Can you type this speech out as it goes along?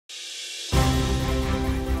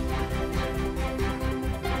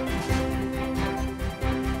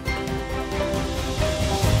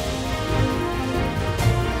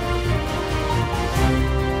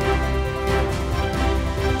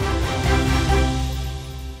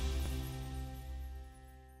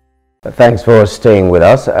Thanks for staying with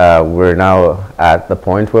us. We're now at the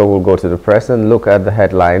point where we'll go to the press and look at the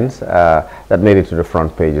headlines that made it to the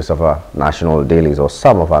front pages of our national dailies, or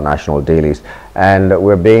some of our national dailies. And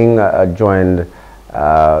we're being joined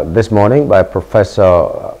this morning by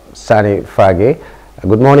Professor Sani Fage.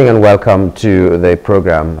 Good morning and welcome to the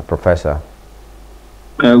program, Professor.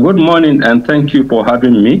 Good morning and thank you for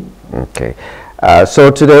having me. Okay. So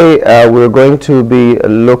today we're going to be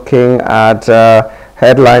looking at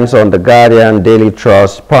headlines on The Guardian, Daily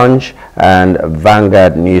Trust, Punch, and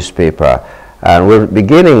Vanguard newspaper. And we're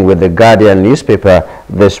beginning with The Guardian newspaper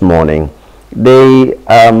this morning. The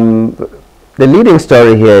leading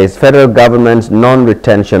story here is federal government's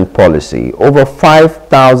non-retention policy. Over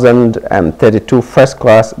 5,032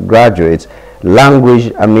 first-class graduates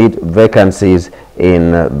languish amid vacancies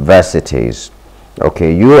in Varsities.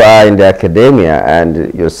 Okay, you are in the academia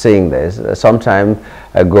and you're seeing this. Some time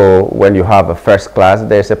ago, when you have a first class,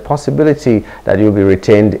 there's a possibility that you'll be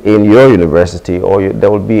retained in your university, or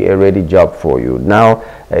there will be a ready job for you. Now,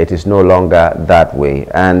 it is no longer that way.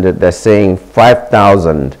 And they're saying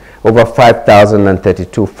over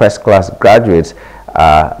 5,032 first class graduates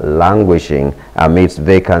are languishing amidst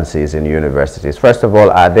vacancies in universities. First of all,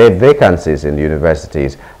 are there vacancies in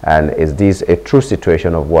universities, and is this a true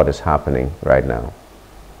situation of what is happening right now?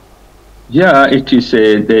 Yeah, it is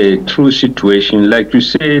the true situation. Like you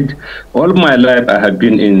said, all my life I have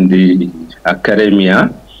been in the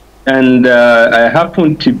academia, and I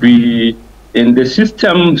happen to be in the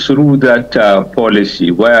system through that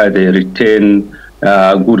policy where they retain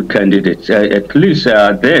good candidates. At least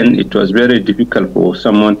then it was very difficult for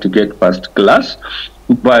someone to get first class,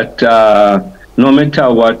 but no matter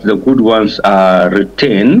what, the good ones are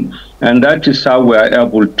retained, and that is how we are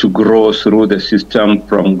able to grow through the system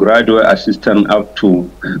from graduate assistant up to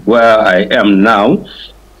where I am now.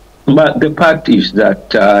 But the fact is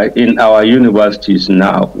that in our universities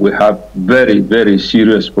now, we have very, very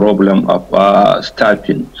serious problem of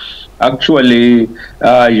staffing. Actually,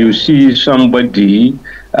 you see somebody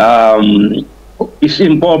is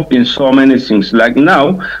involved in so many things. Like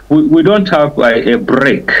now, we don't have a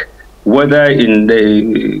break, whether in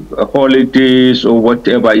the holidays or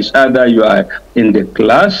whatever. It's either you are in the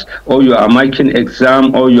class, or you are making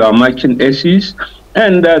exam, or you are making essays.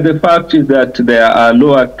 And the fact is that there are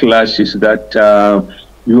lower classes that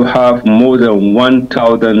you have more than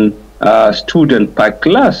 1,000 student per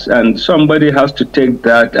class, and somebody has to take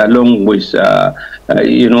that along with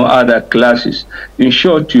other classes. In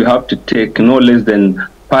short, you have to take no less than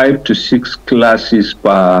 5 to 6 classes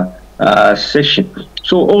per session.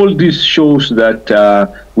 So all this shows that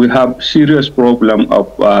we have serious problem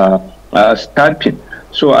of staffing.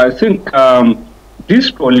 So I think this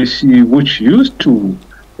policy, which used to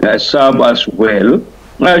serve us well,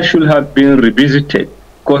 should have been revisited,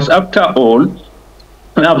 because after all,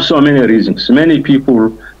 we have so many reasons. Many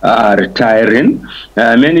people are retiring,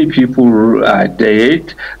 many people are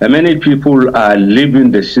dead, many people are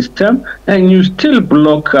leaving the system, and you still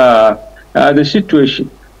block the situation.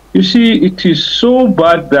 You see, it is so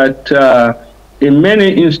bad that in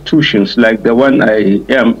many institutions, like the one I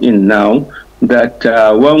am in now, that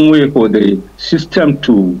one way for the system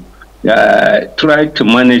to try to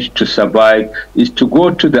manage to survive is to go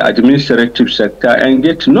to the administrative sector and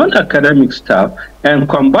get non-academic staff and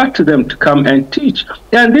convert them to come and teach.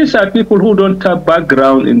 And these are people who don't have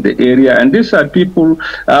background in the area, and these are people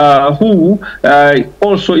who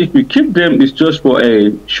also, if we keep them, it's just for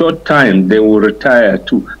a short time, they will retire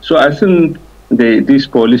too. So I think this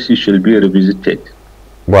policy should be revisited.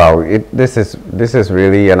 Wow, this is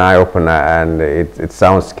really an eye-opener, and it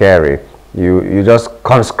sounds scary. You just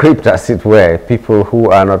conscript, as it were, people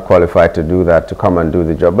who are not qualified to do that to come and do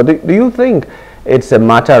the job. But do you think it's a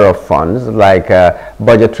matter of funds, like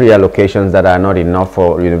budgetary allocations that are not enough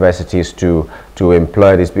for universities to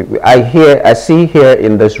employ these people? I see here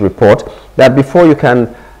in this report that before you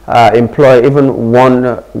can employ even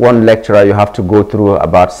one lecturer, you have to go through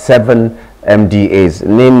about 7 MDAs,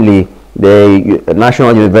 namely the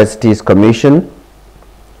National Universities Commission,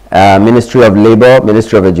 Ministry of Labor,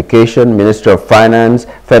 Ministry of Education, Ministry of Finance,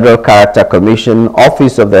 Federal Character Commission,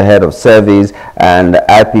 Office of the Head of Service, and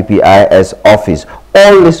IPPIS Office.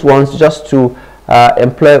 All these ones just to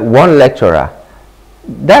employ one lecturer.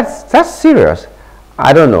 That's serious.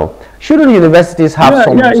 I don't know. Shouldn't universities have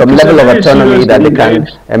some level of autonomy that they can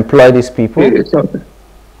employ these people?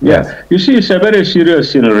 Yes. You see, it's a very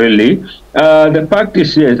serious thing, really. The fact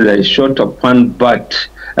is, yes, there is short of fund, but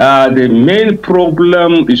the main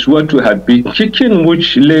problem is what we have been kicking,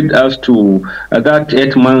 which led us to that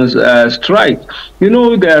 8 months strike. You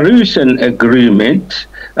know, there is an agreement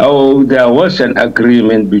there was an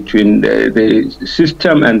agreement between the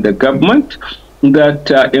system and the government that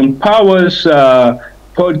empowers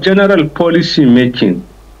for general policy making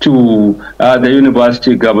to the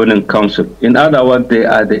University Governing Council. In other words, they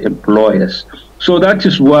are the employers. So that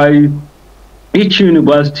is why each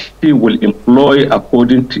university will employ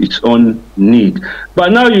according to its own need.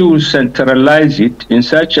 But now you centralize it in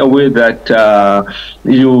such a way that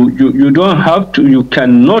you don't have to, you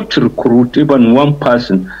cannot recruit even one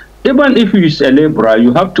person. Even if you is a laborer,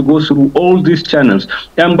 you have to go through all these channels.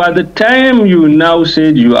 And by the time you now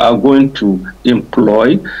said you are going to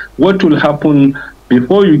employ, what will happen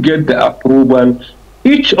before you get the approval?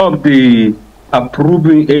 Each of the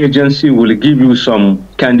approving agency will give you some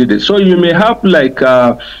candidates. So you may have like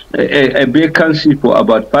a vacancy for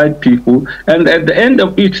about 5 people, and at the end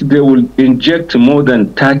of it, they will inject more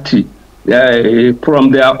than 30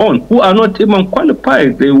 from their own, who are not even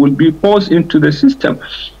qualified. They will be forced into the system.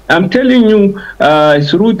 I'm telling you,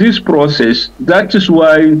 through this process, that is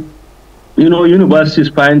why universities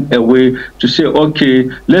find a way to say, okay,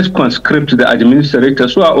 let's conscript the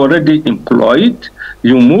administrators who are already employed.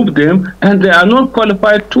 You move them, and they are not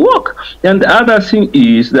qualified to work. And the other thing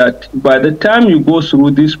is that by the time you go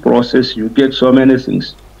through this process, you get so many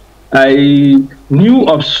things. I knew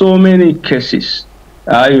of so many cases.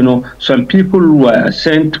 Some people were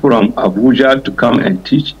sent from Abuja to come and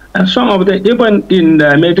teach, and some of them even in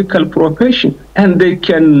the medical profession, and they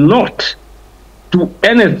cannot do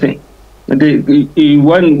anything. When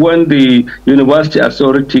the university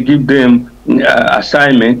authority give them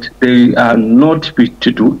assignment, they are not fit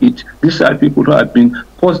to do it. These are people who have been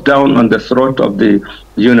forced down on the throat of the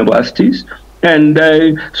universities. And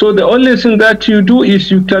so the only thing that you do is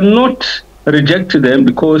you cannot reject them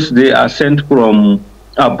because they are sent from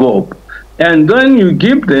above. And then you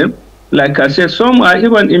give them, like I said, some are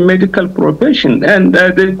even in medical profession, and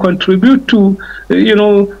they contribute to,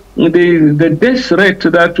 the death rate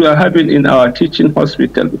that we are having in our teaching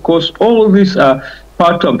hospital, because all these are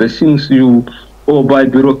part of the things you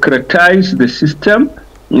over-bureaucratize the system,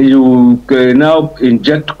 you now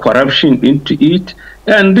inject corruption into it,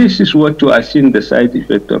 and this is what you are seeing the side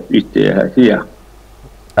effect of it here.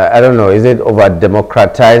 I don't know, is it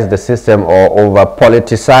over-democratize the system or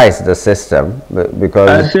over-politicize the system? Because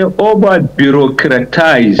I say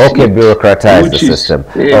over-bureaucratize. Okay, bureaucratize the system.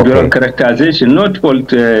 Okay. Bureaucratization, not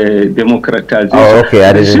democratization. Oh, okay,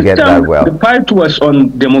 I didn't get that well. The fight was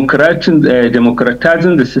on democratizing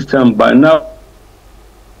the system, but now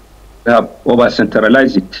we have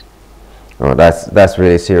over-centralized it. Oh, that's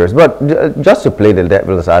really serious. But just to play the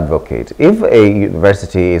devil's advocate, if a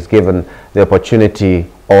university is given the opportunity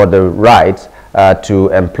or the right to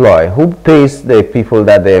employ, who pays the people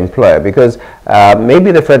that they employ? Because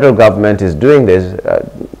maybe the federal government is doing this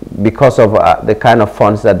because of the kind of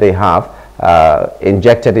funds that they have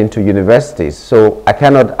injected into universities. So I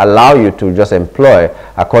cannot allow you to just employ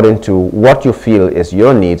according to what you feel is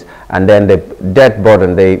your needs, and then the debt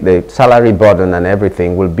burden, the salary burden and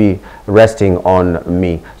everything will be resting on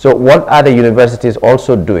me. So what are the universities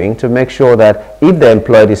also doing to make sure that if they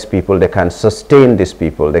employ these people, they can sustain these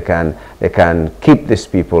people, they can keep these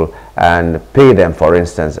people and pay them, for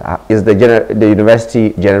instance? Is the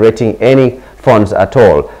university generating any funds at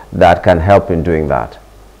all that can help in doing that?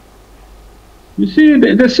 You see,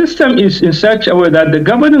 the system is in such a way that the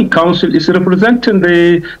governing council is representing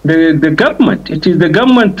the government. It is the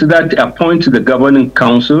government that appoints the governing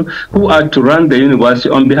council, who are to run the university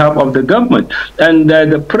on behalf of the government. And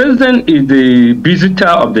the president is the visitor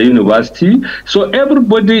of the university. So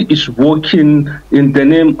everybody is working in the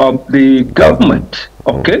name of the government.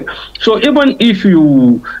 Okay? So even if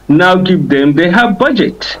you now give them, they have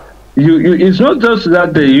budget. It's not just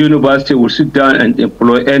that the university will sit down and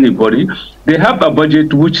employ anybody. They have a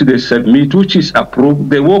budget which they submit, which is approved.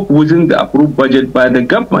 They work within the approved budget by the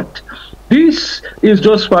government. This is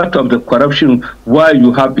just part of the corruption why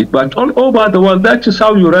you have it. But all over the world, that is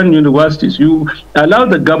how you run universities. You allow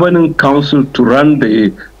the governing council to run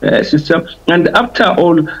the system. And after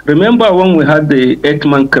all, remember when we had the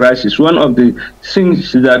 8-month crisis, one of the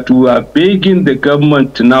things that we are begging the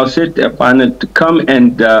government to now set a panel to come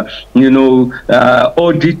and,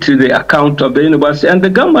 audit the account of the university, and the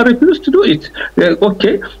government refused to do it.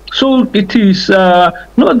 Okay, so it is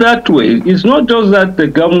not that way. It's not just that the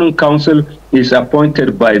governing council is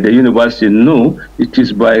appointed by the university. No, it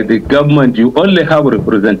is by the government. You only have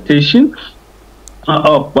representation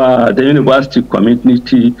of the university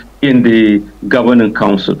community in the governing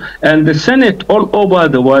council. And the Senate all over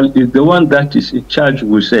the world is the one that is in charge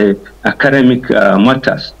with academic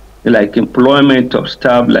matters. like employment of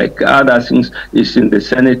staff, like other things, is in the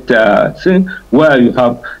Senate thing, where you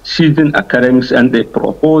have seasoned academics and they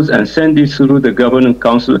propose and send it through the governing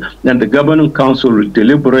council, and the governing council will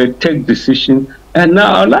deliberate, take decision, and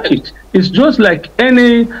now allow it. It's just like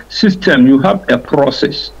any system, you have a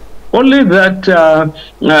process. Only that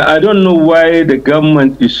I don't know why the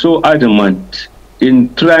government is so adamant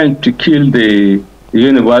in trying to kill the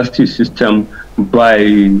university system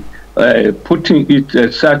by putting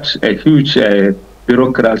it such a huge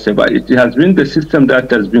bureaucracy. But it has been the system that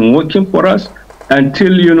has been working for us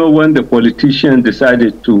until, you know, when the politicians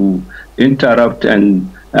decided to interrupt and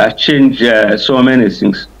change so many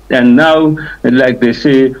things. And now, like they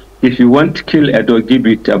say, if you want to kill a dog, give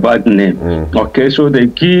it a bad name. Okay, so they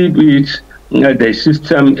give it the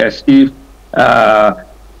system as if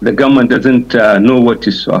the government doesn't know what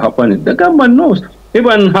is happening. The government knows.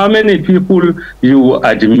 Even how many people you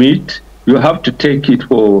admit, you have to take it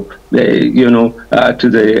for the, you know, to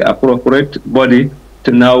the appropriate body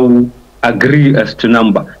to now agree as to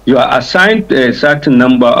number. You are assigned a certain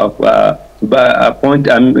number of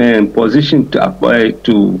position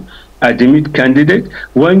to admit candidate.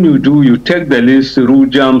 When you do, you take the list through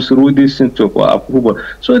jams, through this into approval.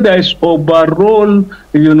 So there is overall,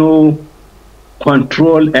 you know,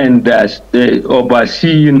 control and the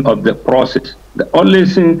overseeing of the process. The only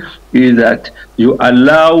thing is that you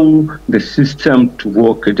allow the system to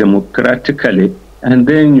work democratically, and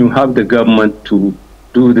then you have the government to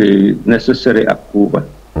do the necessary approval.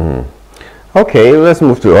 Okay, let's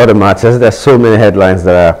move to other matters. There's so many headlines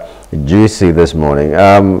that are juicy this morning.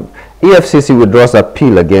 EFCC withdraws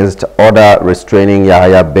appeal against order restraining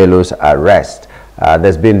Yahaya Bello's arrest.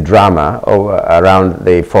 There's been drama around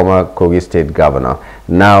the former Kogi State governor.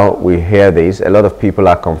 Now we hear this, a lot of people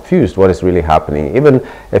are confused what is really happening. Even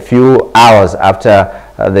a few hours after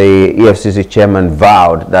the EFCC chairman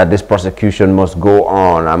vowed that this prosecution must go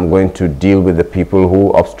on, I'm going to deal with the people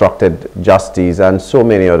who obstructed justice and so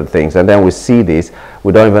many other things. And then we see this,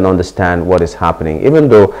 we don't even understand what is happening. Even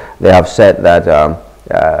though they have said that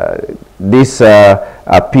this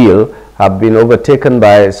appeal have been overtaken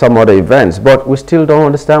by some other events, but we still don't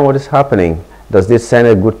understand what is happening. Does this send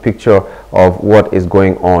a good picture of what is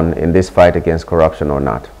going on in this fight against corruption or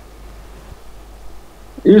not?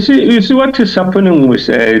 You see what is happening with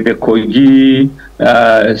the Kogi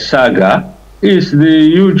saga is the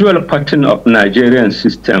usual pattern of Nigerian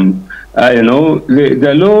system. You know,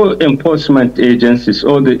 the law enforcement agencies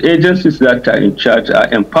or the agencies that are in charge are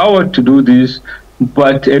empowered to do this,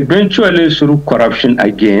 but eventually through corruption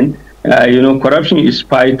again. You know, corruption is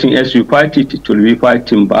fighting. As you fight it, it will be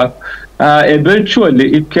fighting back.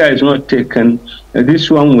 Eventually, if care is not taken,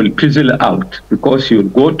 this one will fizzle out because he will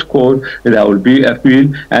go to court, there will be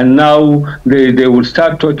appeal, and now they will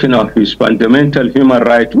start talking of his fundamental human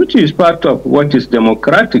right, which is part of what is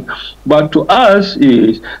democratic. But to us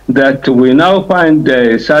is that we now find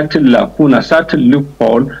a certain lacuna, certain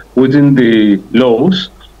loophole within the laws,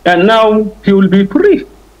 and now he will be free.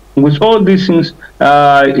 With all these things,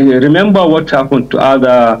 remember what happened to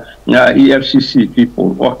other EFCC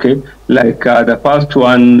people, okay? Like the first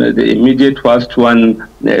one, the immediate first one,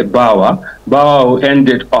 Bawa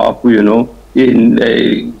ended up, you know, in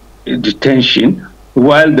detention,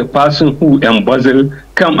 while the person who embezzled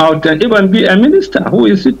come out and even be a minister who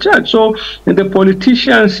is in charge. So the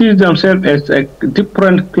politicians see themselves as a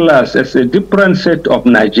different class, as a different set of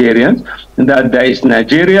Nigerians, and that there is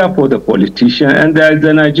Nigeria for the politician and there is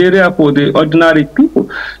the Nigeria for the ordinary people.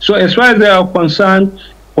 So as far as they are concerned,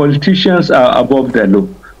 politicians are above the law.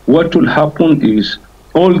 What will happen is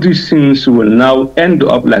all these things will now end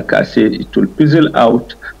up, like I said, it will fizzle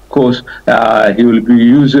out, because he will be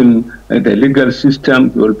using the legal system,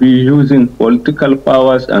 he will be using political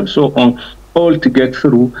powers and so on, all to get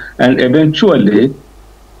through. And eventually,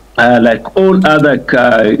 like all other,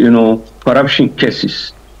 you know, corruption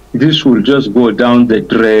cases, this will just go down the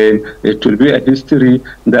drain. It will be a history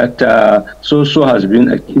that so has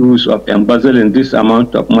been accused of embezzling this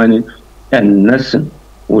amount of money, and nothing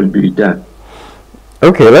will be done.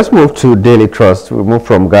 Okay, let's move to Daily Trust. We move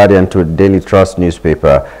from Guardian to Daily Trust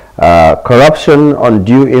newspaper. Corruption,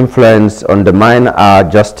 undue influence undermine our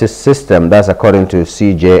justice system. That's according to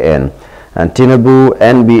CJN. And Tinubu,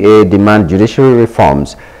 NBA demand judiciary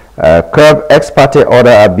reforms. Curb ex parte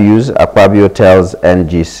order abuse, Akpabio tells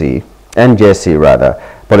NJC rather.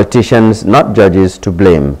 Politicians, not judges, to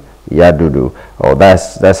blame. Yadudu. Oh,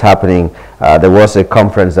 that's happening. There was a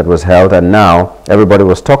conference that was held, and now everybody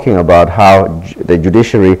was talking about how the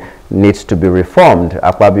judiciary needs to be reformed.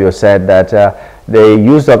 Akpabio said that the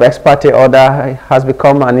use of ex parte order has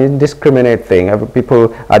become an indiscriminate thing.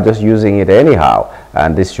 People are just using it anyhow,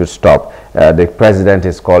 and this should stop. The president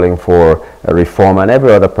is calling for a reform, and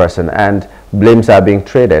every other person, and blames are being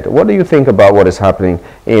traded. What do you think about what is happening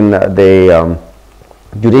in the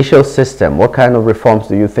judicial system? What kind of reforms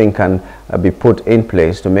do you think can be put in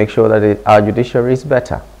place to make sure that our judiciary is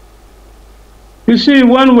better? You see,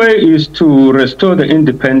 one way is to restore the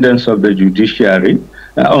independence of the judiciary.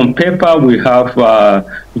 On paper, we have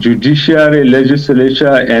judiciary,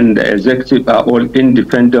 legislature, and executive are all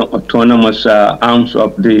independent, autonomous arms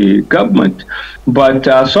of the government. But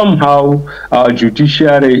somehow our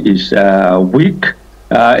judiciary is weak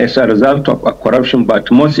as a result of corruption,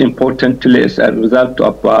 but most importantly, as a result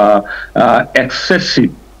of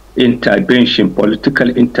excessive intervention, political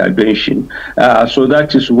intervention. So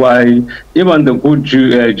that is why even the good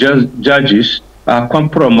judges are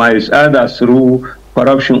compromised either through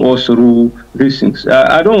corruption or through these things.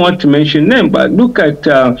 I don't want to mention names, but look at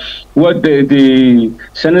what the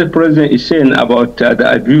Senate President is saying about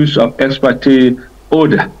the abuse of ex parte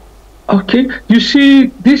order. Okay, you see,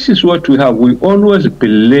 this is what we have. We always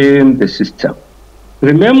blame the system.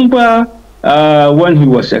 Remember when he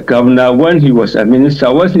was a governor, when he was a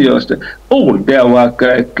minister, when he was there were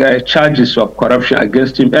charges of corruption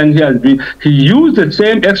against him, and he used the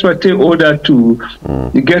same ex parte order to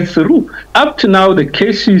get through. Up to now, the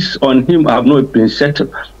cases on him have not been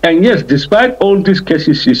settled. And yes, despite all these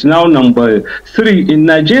cases, he's now number 3 in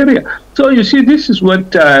Nigeria. So you see, this is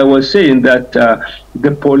what I was saying, that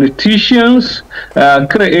the politicians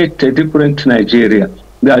create a different Nigeria.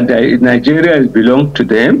 That Nigeria belongs to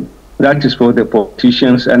them. That is for the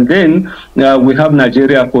politicians. And then we have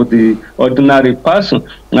Nigeria for the ordinary person.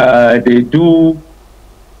 They do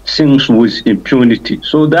things with impunity.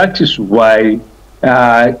 So that is why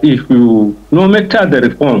if you, no matter the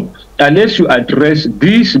reform, unless you address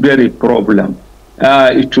this very problem,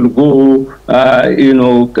 it will go,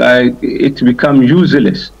 it become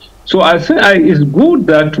useless. So I think it's good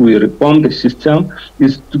that we reform the system.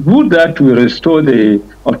 It's good that we restore the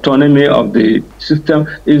autonomy of the system.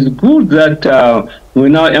 It's good that we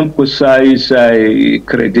now emphasize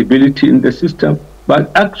credibility in the system.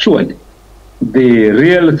 But actually, the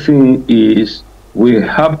real thing is we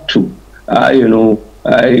have to,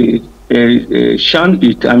 shun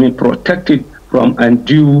it, protect it from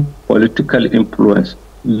undue political influence.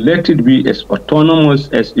 Let it be as autonomous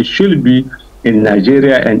as it should be in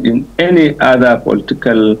Nigeria and in any other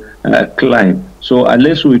political climate. So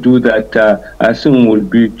unless we do that, I think we'll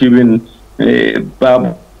be given a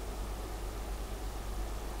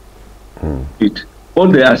all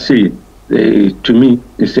they are saying to me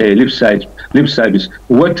is a lip service.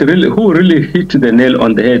 Who really hit the nail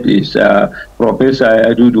on the head is Professor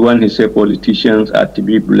Adudu when he said politicians are to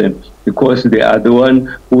be blamed, because they are the one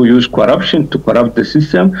who use corruption to corrupt the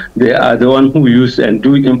system. They are the one who use and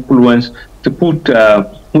do influence to put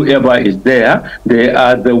whoever is there. They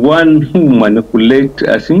are the one who manipulate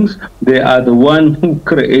things. They are the one who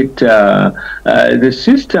create the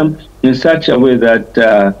system in such a way that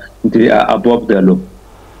they are above the law.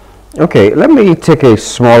 Okay, let me take a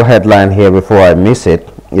small headline here before I miss it.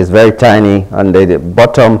 It's very tiny on the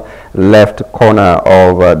bottom left corner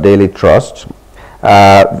of Daily Trust.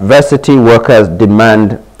 Varsity workers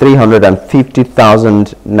demand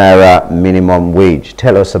 350,000 naira minimum wage.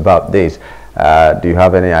 Tell us about this. Do you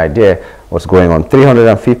have any idea what's going on?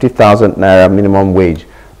 350,000 naira minimum wage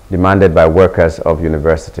demanded by workers of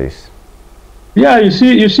universities. Yeah, you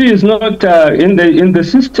see, it's not in the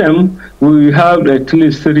system. We have at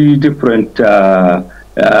least 3 different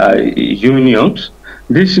unions.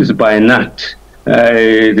 This is by NAT,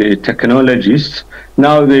 the technologists.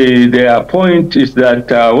 Now, their point is that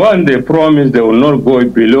one, they promise they will not go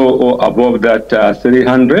below or above that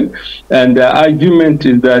 300, and the argument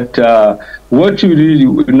is that what you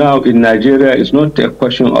do now in Nigeria is not a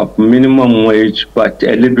question of minimum wage, but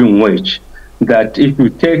a living wage. That if you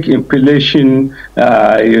take inflation,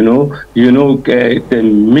 the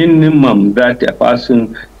minimum that a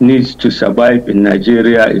person needs to survive in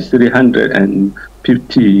Nigeria is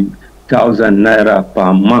 350,000 naira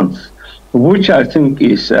per month, which I think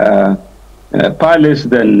is far less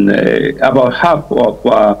than about half of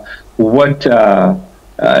what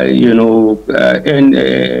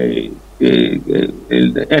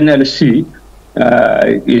NLC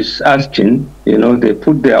is asking, they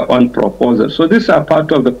put their own proposal. So these are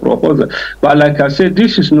part of the proposal. But like I said,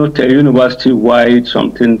 this is not a university-wide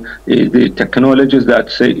something, the technologies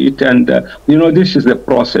that say it, and, this is the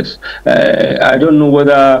process. I don't know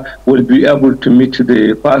whether we'll be able to meet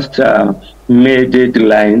the first May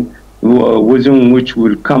deadline, within which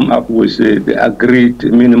we'll come up with the agreed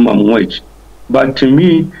minimum wage. But to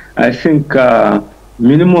me, I think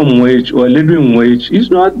minimum wage or living wage is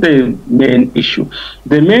not the main issue.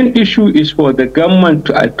 The main issue is for the government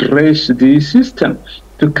to address the system,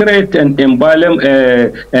 to create an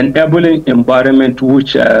enabling environment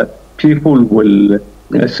which people will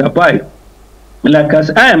survive. Like as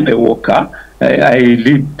I am a worker,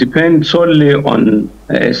 I depend solely on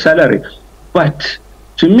salary. But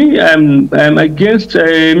to me, I'm against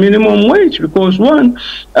a minimum wage because, one,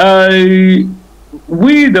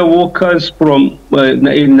 we, the workers from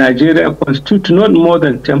in Nigeria, constitute not more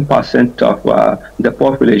than 10% of the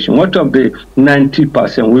population. What of the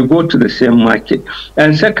 90%? We go to the same market.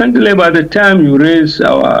 And secondly, by the time you raise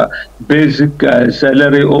our basic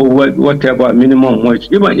salary or whatever minimum wage,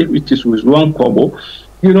 even if it is with 1 kobo,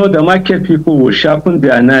 the market people will sharpen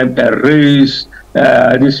their knife and raise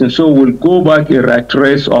this, and so we'll go back a rat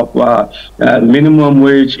race of minimum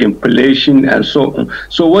wage, inflation, and so on.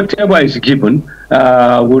 So whatever is given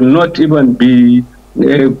will not even be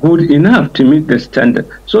good enough to meet the standard.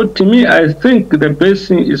 So to me, I think the best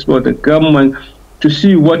thing is for the government to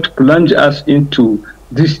see what plunge us into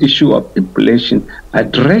this issue of inflation,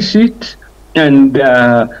 address it, and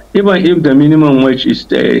even if the minimum wage is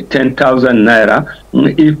 10,000 naira,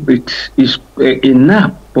 if it is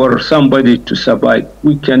enough for somebody to survive,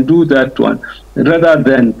 we can do that one, rather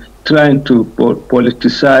than trying to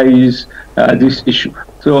politicize this issue.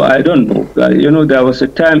 So I don't know. There was a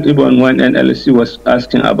time even when NLC was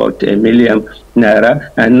asking about 1 million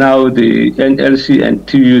naira, and now the NLC and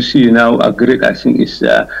TUC now agreed. I think it's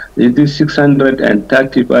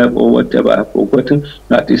 635 or whatever. I've forgotten.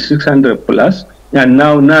 That is 600 plus. And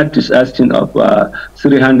now NAT is asking of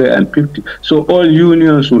 350. So all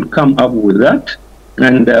unions will come up with that,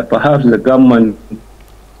 and perhaps the government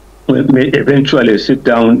may eventually sit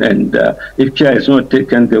down, and if care is not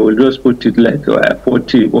taken, they will just put it like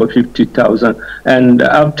 40 or 50,000. And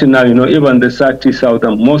up to now, even the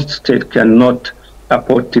 30,000, most states cannot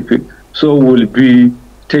afford to pay. So we'll be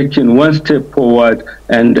taking 1 step forward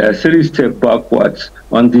and 3 steps backwards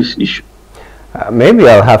on this issue. Maybe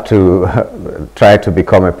I'll have to try to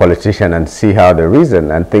become a politician and see how they reason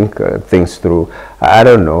and think things through. I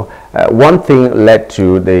don't know. One thing led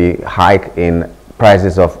to the hike in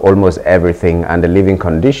prices of almost everything and the living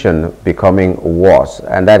condition becoming worse,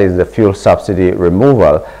 and that is the fuel subsidy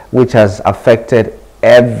removal, which has affected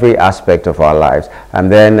every aspect of our lives.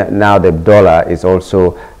 And then now the dollar is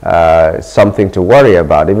also something to worry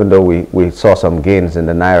about. Even though we saw some gains in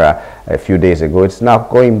the naira a few days ago, it's now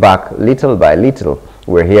going back little by little.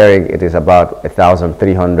 We're hearing it is about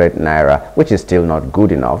 1,300 naira, which is still not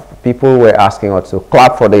good enough. People were asking us to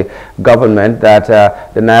clap for the government that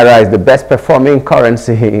the naira is the best performing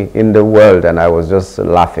currency in the world, and I was just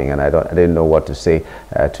laughing, and I didn't know what to say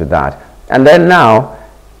to that. And then now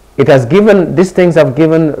it has given, these things have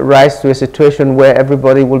given rise to a situation where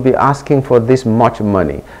everybody will be asking for this much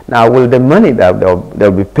money. Now, will the money that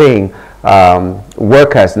they'll be paying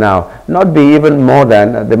workers now not be even more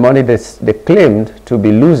than the money they claimed to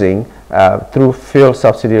be losing through fuel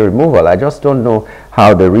subsidy removal? I just don't know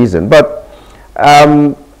how they reason. But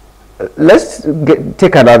let's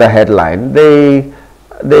take another headline. The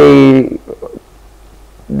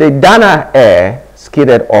Dana Air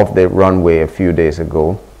skidded off the runway a few days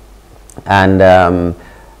ago, and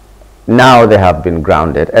now they have been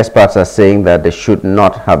grounded. Experts are saying that they should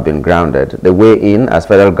not have been grounded. The way in, as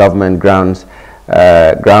federal government grounds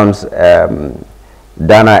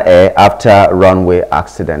Dana Air after runway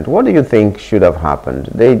accident. What do you think should have happened?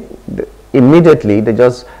 They immediately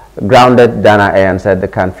just grounded Dana Air and said they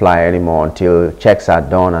can't fly anymore until checks are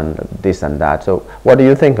done and this and that. So what do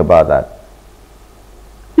you think about that?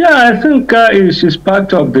 Yeah, I think it's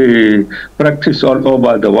part of the practice all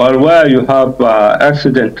over the world where you have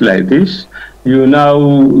accidents like this. You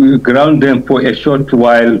now ground them for a short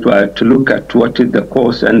while to look at what is the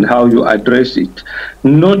cause and how you address it.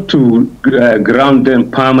 Not to ground them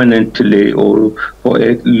permanently or for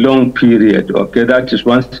a long period. Okay, that is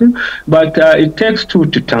one thing. But it takes two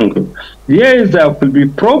to tango. Yes, there will be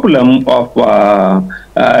problem of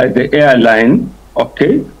the airline.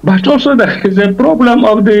 Okay, but also there is a problem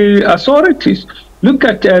of the authorities. Look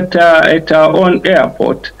at our own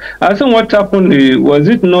airport. I think what happened, was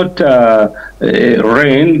it not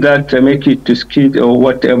rain that make it to skid or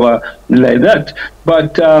whatever like that?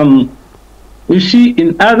 But you see,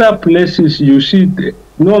 in other places, you see,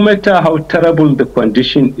 no matter how terrible the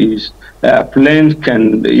condition is, planes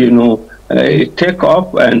can, take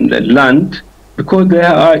off and land because there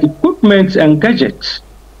are equipment and gadgets.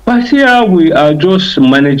 But here we are just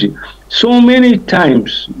managing. So many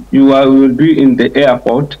times you will be in the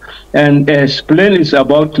airport, and as plane is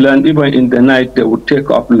about to land, even in the night, they will take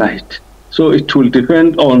off light. So it will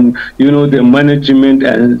depend on, the management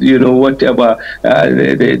and, whatever,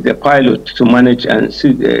 the pilot to manage and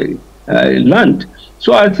see the land.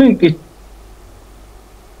 So I think it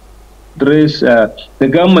the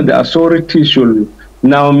government, the authorities should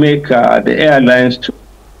now make the airlines to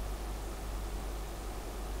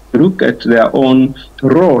look at their own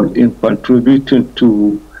role in contributing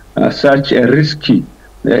to such a risky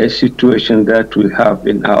situation that we have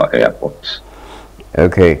in our airports.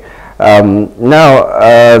 Okay. Now,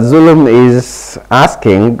 Zulum is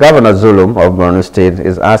asking, Governor Zulum of Borno State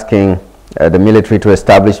is asking the military to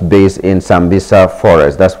establish base in Sambisa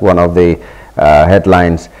Forest. That's one of the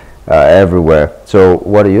headlines everywhere. So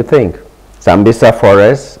what do you think? Sambisa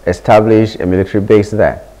Forest, establish a military base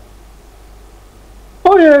there?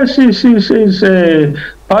 Oh yes, it's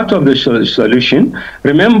part of the solution.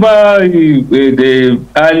 Remember the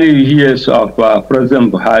early years of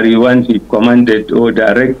President Buhari, when he commanded or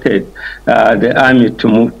directed the army to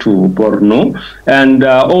move to Borno, and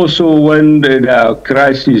also when the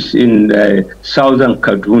crisis in southern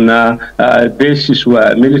Kaduna,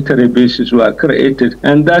 military bases were created,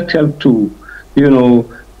 and that helped to,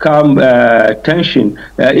 calm tension,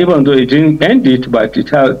 even though it didn't end it, but it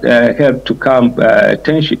helped to calm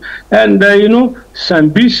tension. And,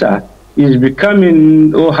 Sambisa is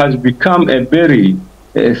becoming, or has become, a very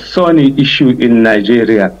thorny issue in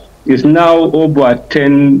Nigeria. It's now over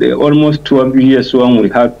 10, almost 12 years when we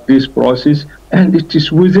have this process, and it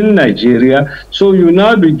is within Nigeria. So you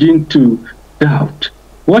now begin to doubt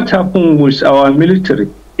what happened with our military.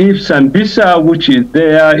 If Sambisa, which is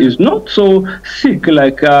there, is not so sick,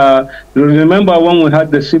 like remember when we had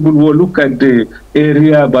the civil war, look at the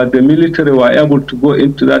area, but the military were able to go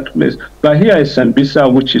into that place. But here is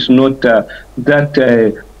Sambisa, which is not that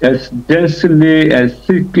as densely, as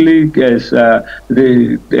thickly as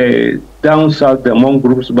the down south, the Hmong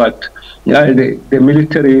groups, but the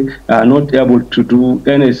military are not able to do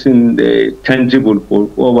anything tangible for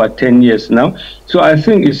over 10 years now. So I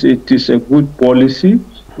think it is a good policy.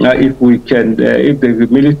 If we can, if the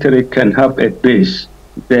military can have a base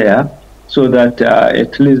there, so that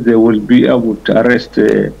at least they will be able to arrest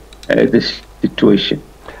the situation.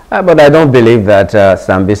 But I don't believe that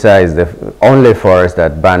Sambisa is the only forest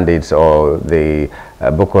that bandits or the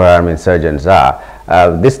Boko Haram insurgents are.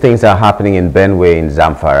 These things are happening in Benue, in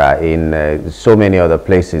Zamfara, in so many other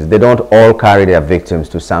places. They don't all carry their victims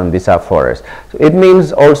to Sambisa forest. So it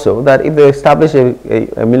means also that if they establish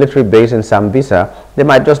a military base in Sambisa, they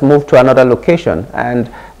might just move to another location, and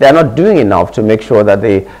they are not doing enough to make sure that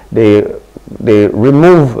they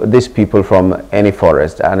remove these people from any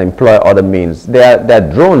forest and employ other means. There are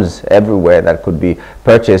drones everywhere that could be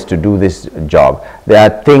purchased to do this job. There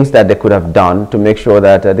are things that they could have done to make sure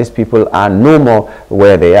that these people are no more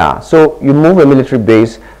where they are. So you move a military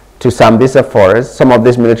base to Sambisa forest. Some of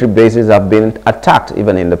these military bases have been attacked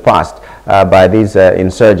even in the past by these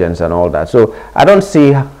insurgents and all that. So I don't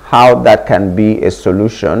see how that can be a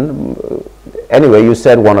solution. Anyway, you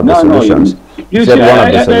said one of the solutions. You see,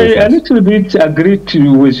 I little bit agree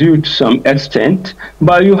with you to some extent,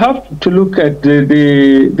 but you have to look at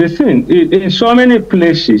the thing. In so many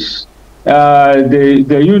places,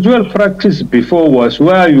 the usual practice before was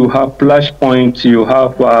where you have flash points, you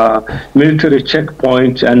have military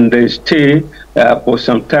checkpoints, and they stay for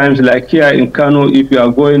some times. Like here in Kano, if you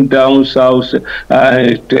are going down south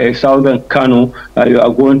to southern Kano, you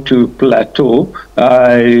are going to Plateau.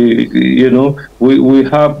 We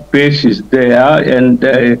have bases there, and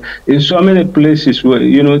in so many places where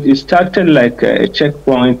it started like a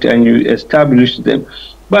checkpoint, and you establish them.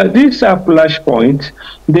 But these are flashpoints.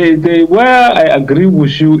 Where I agree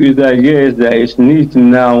with you is that yes, there is need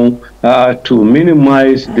now to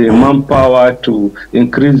minimize the manpower, to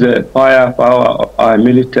increase the firepower of our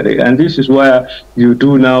military, and this is where you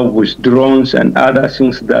do now with drones and other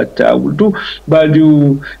things that we do. But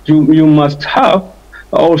you must have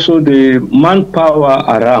also the manpower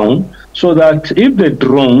around, so that if the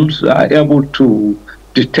drones are able to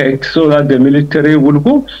detect, so that the military will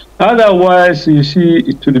go. Otherwise, you see,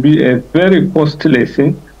 it will be a very costly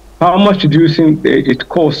thing. how much do you think it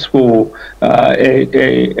costs for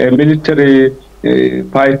a military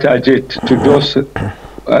fighter jet to just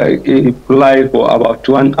fly for about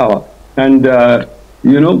 1 hour? And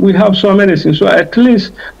you know, we have so many things. So at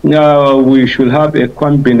least we should have a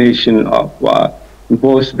combination of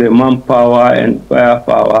both the manpower and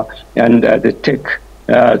firepower and the tech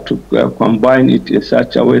to combine it in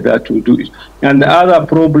such a way that we do it. And the other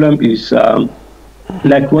problem is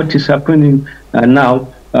like what is happening now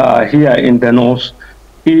here in the north.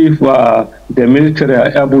 If the military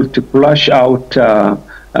are able to flush out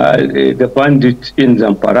the bandits in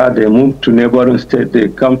Zamfara, they move to neighboring states, they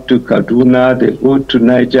come to Kaduna, they go to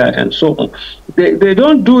Niger, and so on. They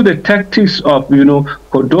don't do the tactics of, you know,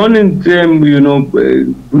 cordoning them, you know,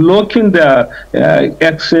 blocking the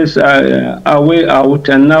access away out,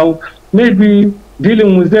 and now maybe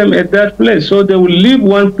dealing with them at that place. So they will leave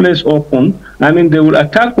one place open. I mean, they will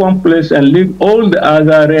attack one place and leave all the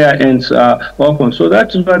other rear ends open. So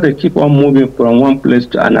that's why they keep on moving from one place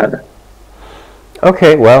to another.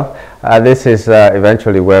 Okay, well, this is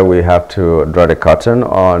eventually where we have to draw the curtain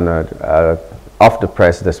on Off the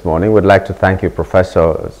Press this morning. We'd like to thank you,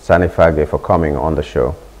 Professor Sani Fage, for coming on the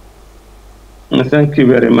show. Thank you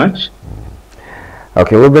very much.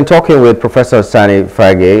 Okay, we've been talking with Professor Sani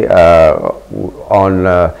Fage on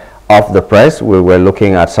Off the Press. We were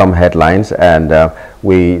looking at some headlines, and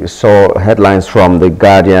we saw headlines from The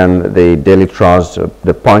Guardian, the Daily Trust,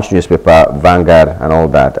 the Punch newspaper, Vanguard, and all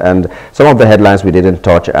that. And some of the headlines we didn't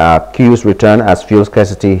touch are: queues return as fuel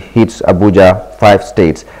scarcity hits Abuja, 5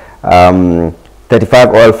 states.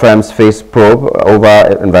 35 oil firms face probe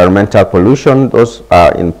over environmental pollution. Those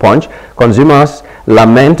are in Punch. Consumers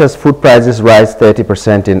lament as food prices rise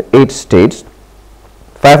 30% in 8 states.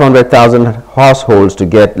 500,000 households to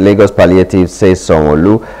get Lagos palliative, says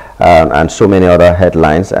Sanwo-Olu, and so many other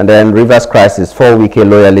headlines. And then Rivers crisis, 4 Wike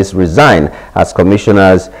loyalists resign as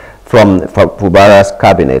commissioners from Fubara's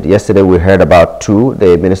cabinet. Yesterday we heard about 2.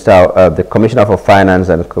 The minister, the Commissioner for Finance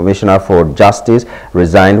and Commissioner for Justice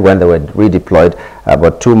resigned when they were redeployed,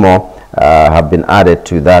 but 2 more have been added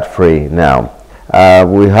to that fray now.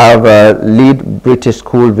 We have lead British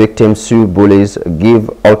school victims sue bullies, give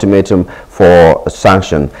ultimatum for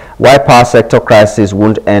sanction. Why power sector crisis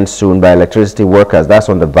won't end soon by electricity workers. That's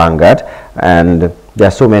on the Vanguard. And there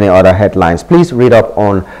are so many other headlines. Please read up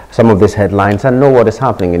on some of these headlines and know what is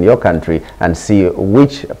happening in your country and see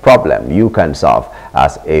which problem you can solve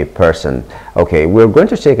as a person. Okay, we're going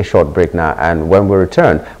to take a short break now, and when we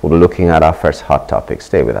return, we'll be looking at our first hot topic.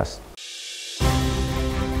 Stay with us.